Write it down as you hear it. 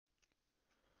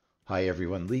Hi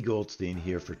everyone, Lee Goldstein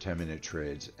here for 10 Minute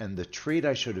Trades, and the trade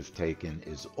I should have taken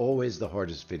is always the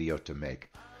hardest video to make,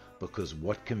 because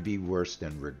what can be worse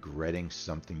than regretting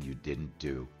something you didn't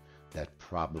do that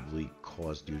probably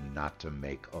caused you not to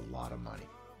make a lot of money?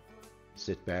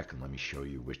 Sit back and let me show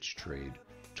you which trade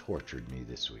tortured me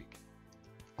this week.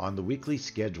 On the weekly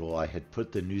schedule, I had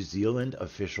put the New Zealand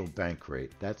official bank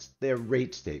rate. That's their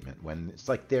rate statement, when it's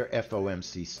like their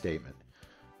FOMC statement.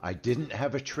 I didn't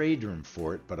have a trade room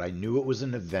for it, but I knew it was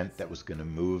an event that was going to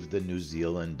move the New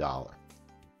Zealand dollar.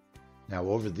 Now,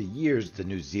 over the years, the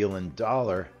New Zealand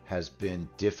dollar has been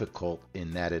difficult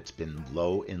in that it's been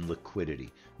low in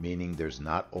liquidity, meaning there's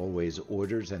not always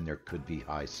orders and there could be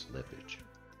high slippage.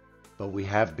 But we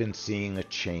have been seeing a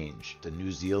change. The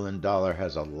New Zealand dollar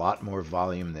has a lot more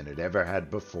volume than it ever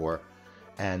had before,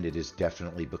 and it is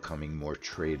definitely becoming more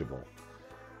tradable.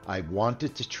 I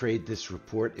wanted to trade this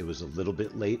report. It was a little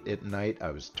bit late at night. I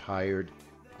was tired.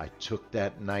 I took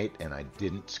that night and I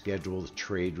didn't schedule the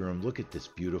trade room. Look at this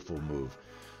beautiful move.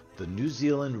 The New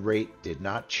Zealand rate did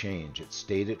not change. It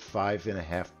stayed at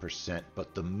 5.5%,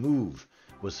 but the move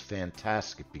was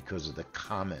fantastic because of the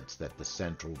comments that the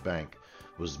central bank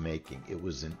was making. It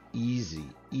was an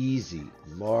easy,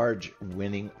 large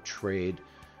winning trade,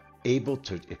 able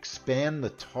to expand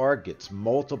the targets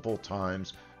multiple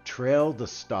times, trail the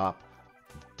stop.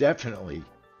 Definitely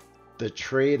the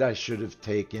trade I should have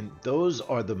taken. Those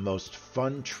are the most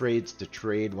fun trades to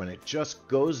trade, when it just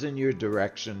goes in your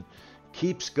direction,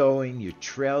 keeps going, you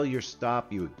trail your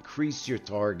stop, you increase your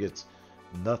targets.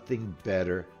 Nothing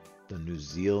better. The New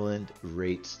Zealand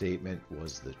rate statement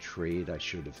was the trade I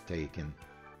should have taken.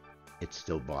 It's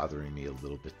still bothering me a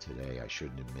little bit today. I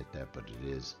shouldn't admit that, but it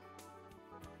is.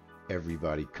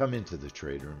 Everybody come into the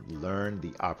trade room, learn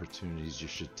the opportunities you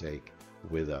should take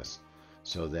with us,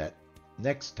 so that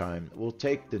next time we'll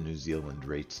take the New Zealand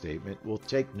rate statement, we'll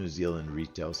take New Zealand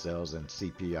retail sales and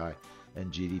CPI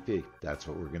and GDP. That's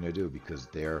what we're going to do, because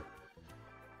their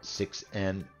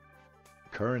 6N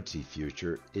currency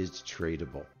future is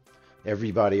tradable.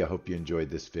 Everybody, I hope you enjoyed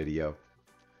this video,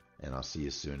 and I'll see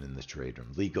you soon in the trade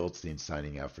room. Lee Goldstein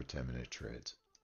signing out for 10 Minute Trades.